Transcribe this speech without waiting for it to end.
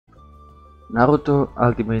Naruto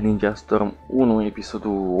Ultimate Ninja Storm 1,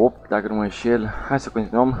 episodul 8, dacă nu mă înșel. Hai să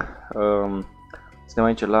continuăm. Suntem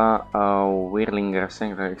aici la Whirling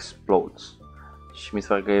Rasengan Explodes. Și mi se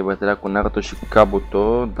pare că e bătălia cu Naruto și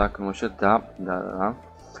Kabuto, dacă nu mă înșel, da.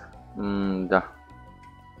 Da.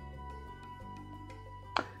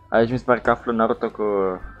 Aici mi se pare că află Naruto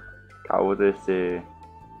că Kabuto este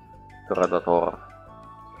trădător.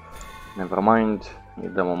 Nevermind, îi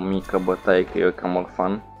dăm o mică bătaie că e cam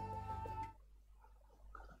orfan.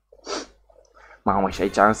 Mamă, și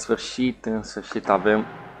aici în sfârșit avem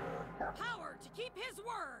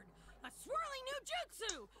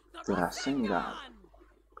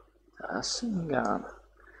Rasengan.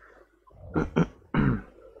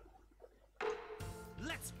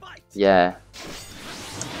 Yeah.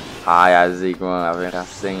 Aia zic, mă, avem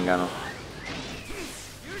Rasenganul.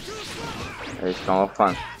 Ești cam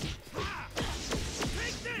orfan.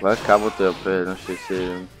 Bă, Kabuto eu pe, nu știu,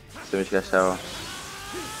 se mișcă așa.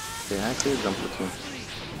 Ok, hai să-i dăm puțin.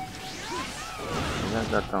 Mi-a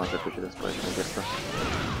dat seama că trece despre aici, asta.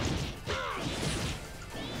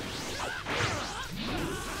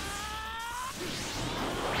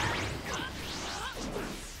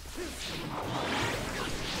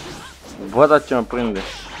 Bă, dar ce mă prinde?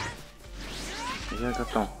 Ia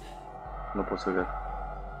gata. Nu pot să găt.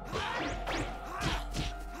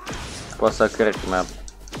 Pot să cred că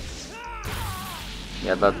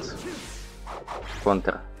mi-a dat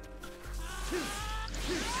contra.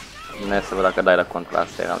 Nu să văd dacă dai la contra,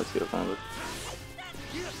 asta eram sigur că nu duc.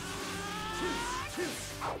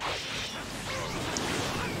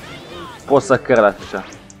 Pot să cred așa.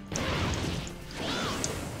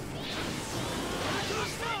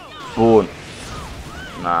 Bun.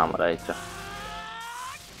 N-am de aici.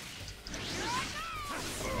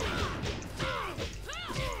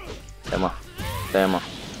 Stai mă.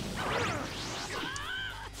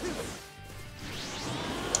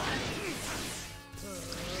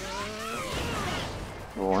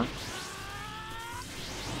 Bun.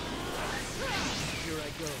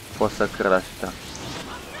 Pot să cred așa.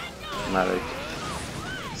 N-are aici.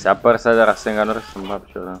 Se apăr să de Rasenganuri să-mi bat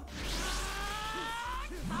piciorul.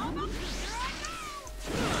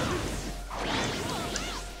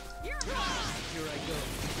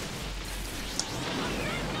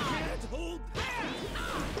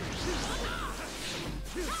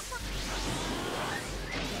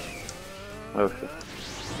 Ok.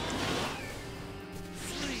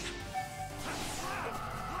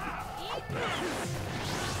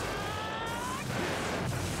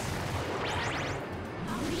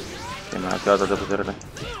 Mi-a luat toate puterile.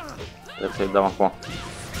 Trebuie să-i dau acum.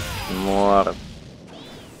 Mor.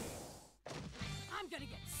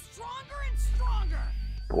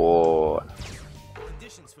 Bun.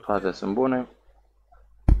 Toate sunt bune.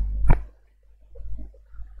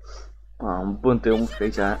 Am bântă eu mușcă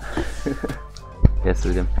aici. Ia să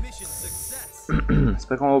vedem.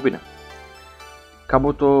 Sper că mă văd bine.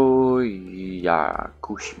 Kabuto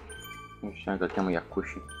Yakushi. Nu știu că îl cheamă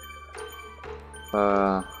Yakushi.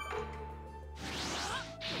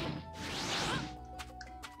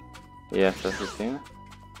 Ia să susțin.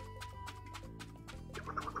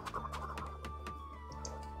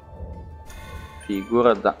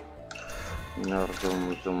 Figură, da. Nu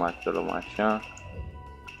zoom să luăm așa.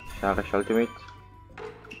 Și are și ultimate.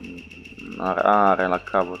 Are la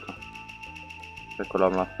Kabuto. Cred că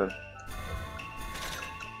luăm la fel.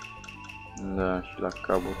 Da, și la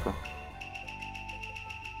Kabuto.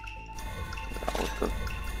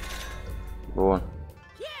 Bun.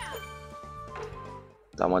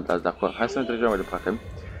 Da, mă dați de acord. Hai să ne trecem mai departe.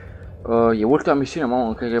 E ultima misiune, mamă,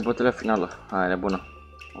 încă e bătălia finală. Hai, nebună.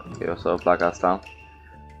 Ok, o să vă placă asta.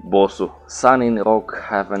 Bossul. Sun in Rock,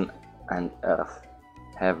 Heaven and Earth.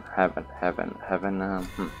 Heaven.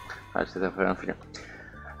 Hai să te referim în fine.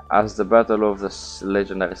 As the battle of the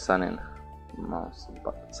legendary Sun in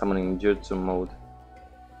summoning Jutsu mode.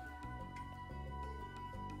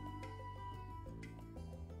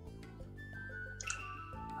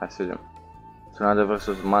 Hai să vedem. Tsunade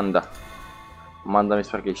vs Manda. Manda mi se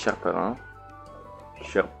pare că e șarpele, nu?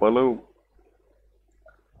 Șarpelul.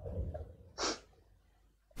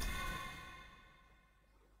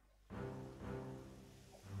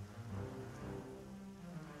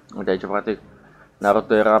 Uite aici, practic,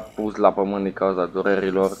 Naruto era pus la pământ din cauza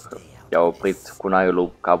durerilor. I-a oprit kunaiul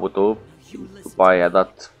lui Kabuto și după aia i-a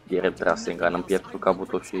dat direct Rasengan în pieptul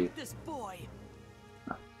Kabuto și...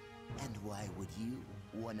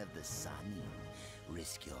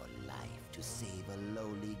 Risk your life to save a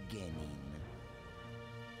lowly genin.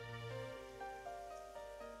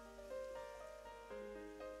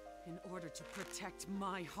 In order to protect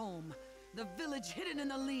my home, the village hidden in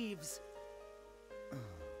the leaves.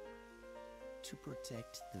 to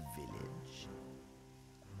protect the village?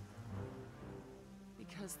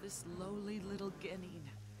 Because this lowly little genin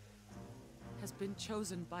has been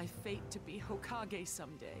chosen by fate to be Hokage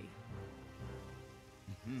someday.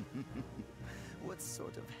 What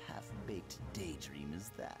sort of half-baked daydream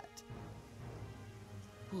is that?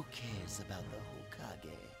 Who cares about the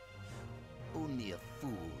Hokage? Only a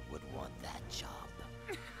fool would want that job.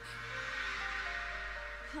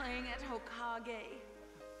 Playing at Hokage?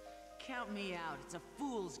 Count me out. It's a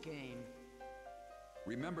fool's game.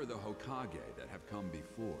 Remember the Hokage that have come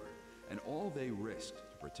before, and all they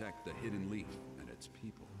risked to protect the Hidden Leaf and its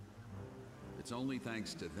people. It's only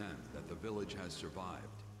thanks to them that the village has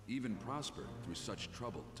survived, even prospered through such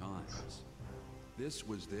troubled times. This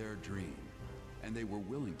was their dream, and they were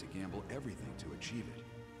willing to gamble everything to achieve it,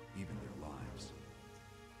 even their lives.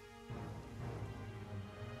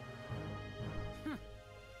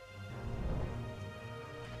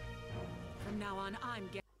 From now on, I'm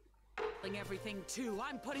gambling everything too.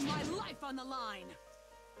 I'm putting my life on the line.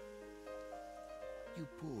 You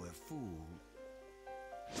poor fool.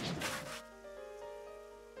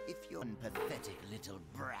 If you're a pathetic little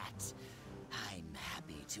brat, I'm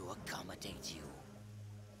happy to accommodate you.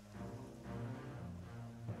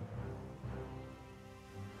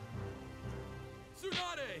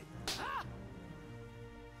 Tsunade! Ah!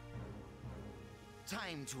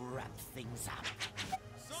 Time to wrap things up.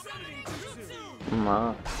 Summoning Jutsu!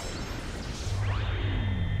 Ma.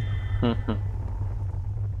 A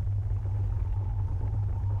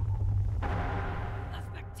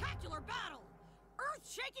spectacular battle!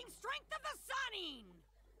 Earth-shaking strength of the Sunning!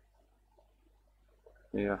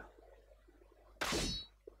 Yeah.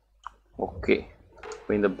 Okay.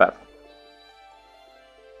 Win the battle.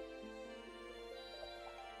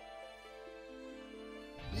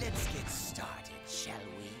 Let's get started, shall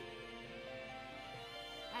we?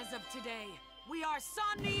 As of today, we are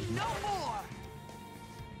Sunning no more!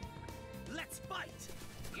 Let's fight!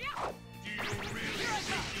 Yeah! Do you really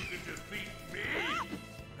think you can defeat me?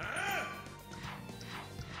 Huh?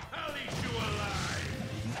 I'll eat you alive!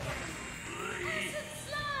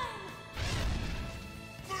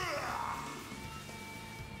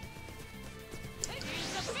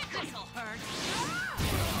 This'll hurt!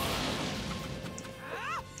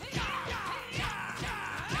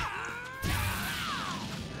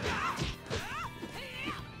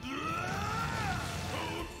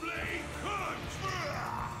 Cold blade punch!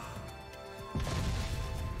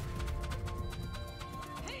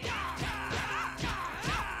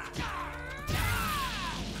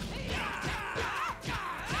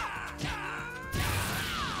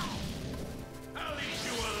 I'll eat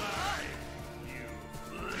you alive! You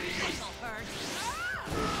flea! This'll hurt!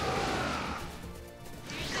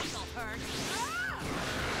 This'll hurt!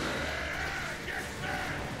 Get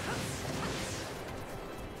back!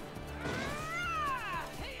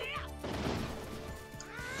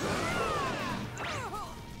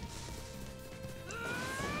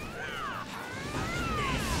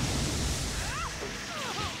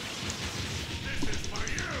 This is for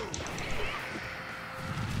you!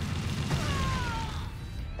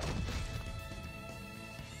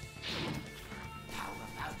 How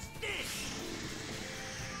about this?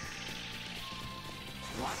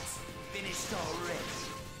 What? Finished already?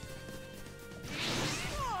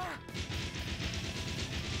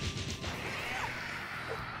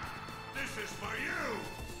 This is for you!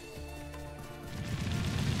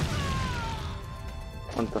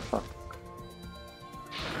 What the fuck?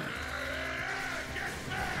 Get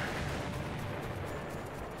back!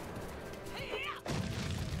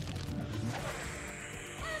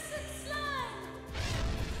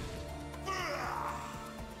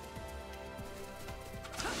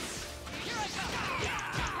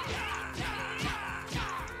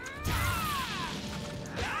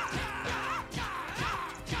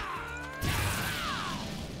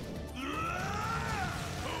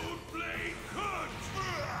 Cold blade punch!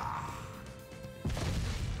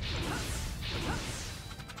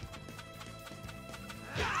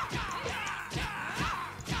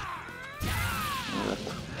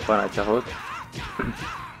 Buona ciao.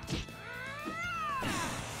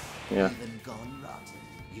 Yeah. Even gone rotten,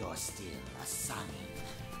 you're still a Sunning.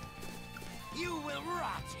 You will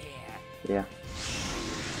rot here. Yeah.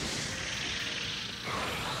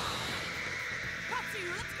 Katsu,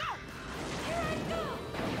 let's go! Here I go!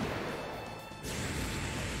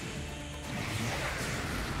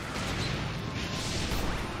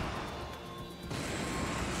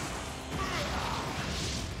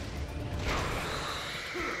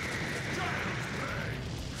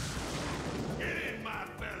 Get in my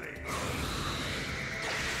belly!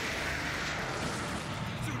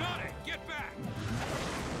 Tsunade, get back!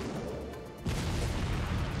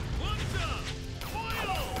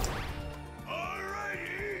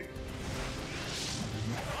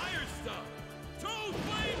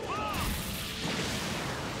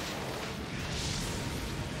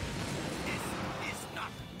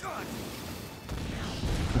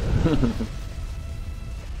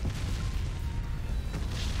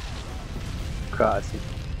 Classic.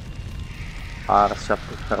 Ars 7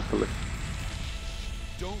 carpului.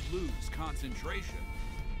 Don't lose concentration.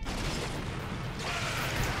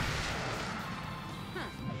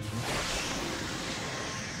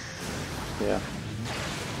 Ia.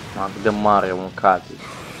 Cât de mare e un cazi.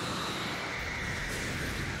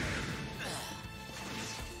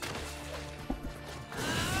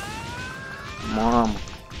 Mamă.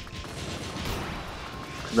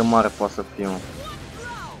 Cât de mare poate să fie, mă.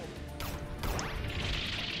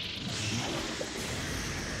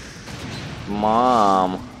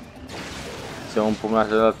 Mamă. Se un pumn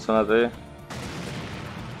așa de sănătate.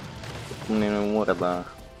 Cum nu mure,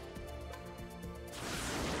 dar...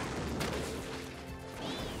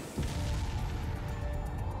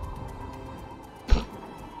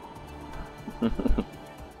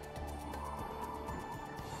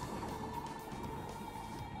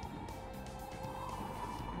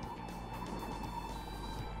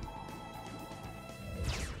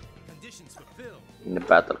 In the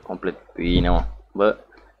battle complet bine, mă. Bă,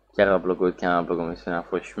 chiar mi-a plăcut misiunea, a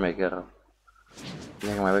fost șmecheră.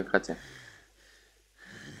 Bine că mai văd cațe.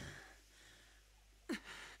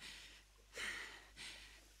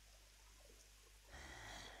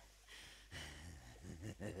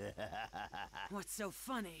 What's so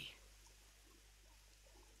funny?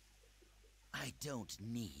 I don't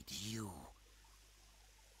need you.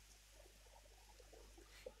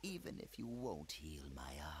 Even if you won't heal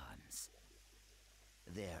my arms,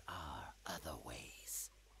 there are other ways.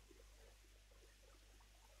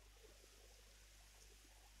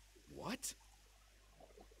 What?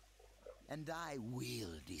 And I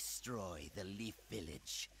will destroy the Leaf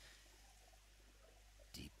Village.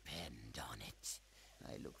 Depend on it.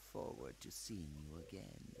 I look forward to seeing you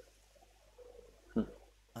again.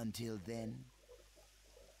 Until then,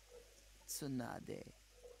 Tsunade,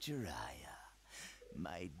 Jiraiya,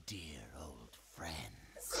 my dear old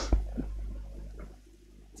friends.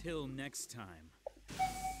 Till next time.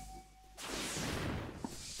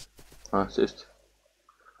 Asta este.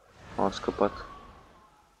 Am scăpat.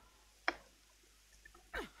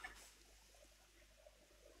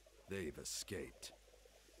 They've escaped.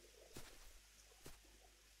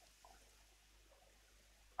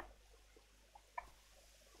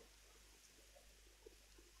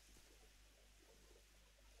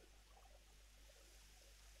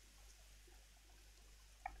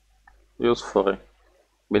 Eu sunt fără.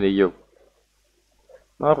 Bine, eu.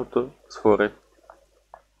 Naruto, sunt fără.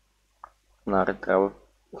 N-are treabă.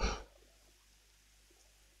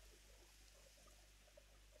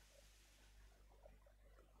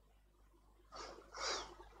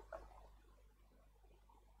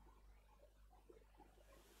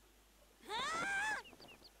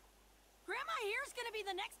 Grandma here's gonna be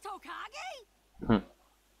the next Hokage?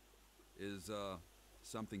 Is,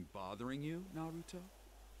 something bothering you, Naruto?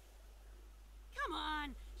 Come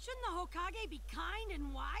on, shouldn't the Hokage be kind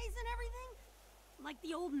and wise and everything? Like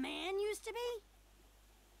the old man used to be?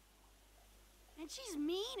 And she's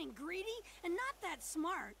mean and greedy and not that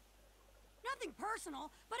smart. Nothing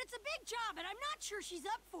personal, but it's a big job and I'm not sure she's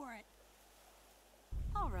up for it.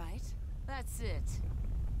 All right, that's it.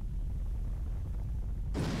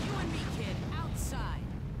 You and me, kid, outside.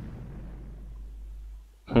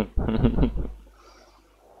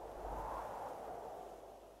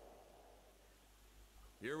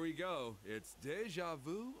 Here we go. It's deja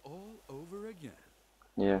vu all over again.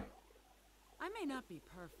 Yeah. I may not be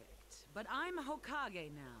perfect, but I'm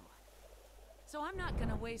Hokage now. So I'm not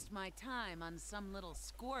gonna waste my time on some little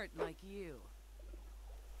squirt like you.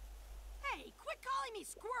 Hey, quit calling me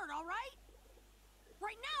Squirt, all right?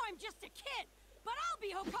 Right now I'm just a kid, but I'll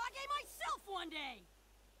be Hokage myself one day.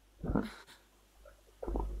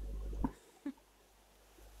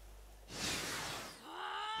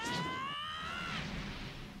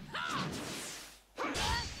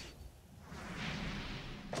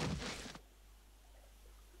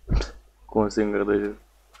 Cum se îngădește.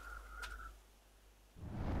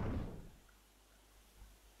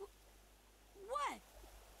 What?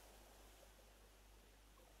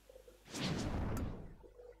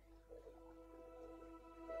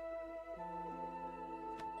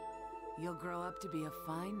 You'll grow up to be a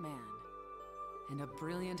fine man, and a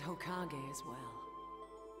brilliant Hokage as well.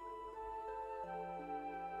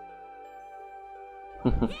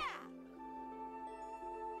 Yeah!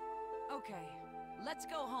 Okay, let's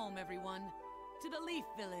go home, everyone. To the Leaf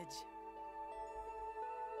Village.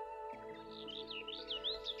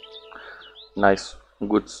 Nice.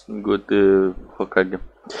 Good Hokage.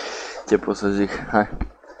 Ce pot să zic? Hai.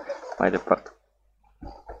 Mai departe.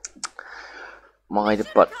 Mai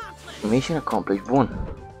departe. Mission accomplished, bun.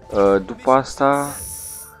 După asta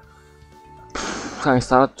s-a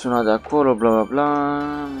instalat una de acolo, bla bla bla.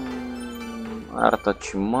 Arta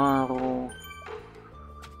Cimaru.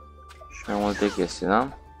 Și mai multe chestii, da?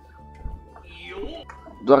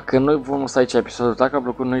 Doar că noi vom lăsa aici episodul. Dacă a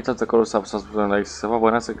plăcut, nu uitați acolo să apăsați butonul like, să vă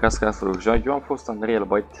abonați, să crească astfel. Eu am fost Andrei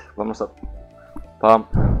Elbait, v-am lăsat. Pa!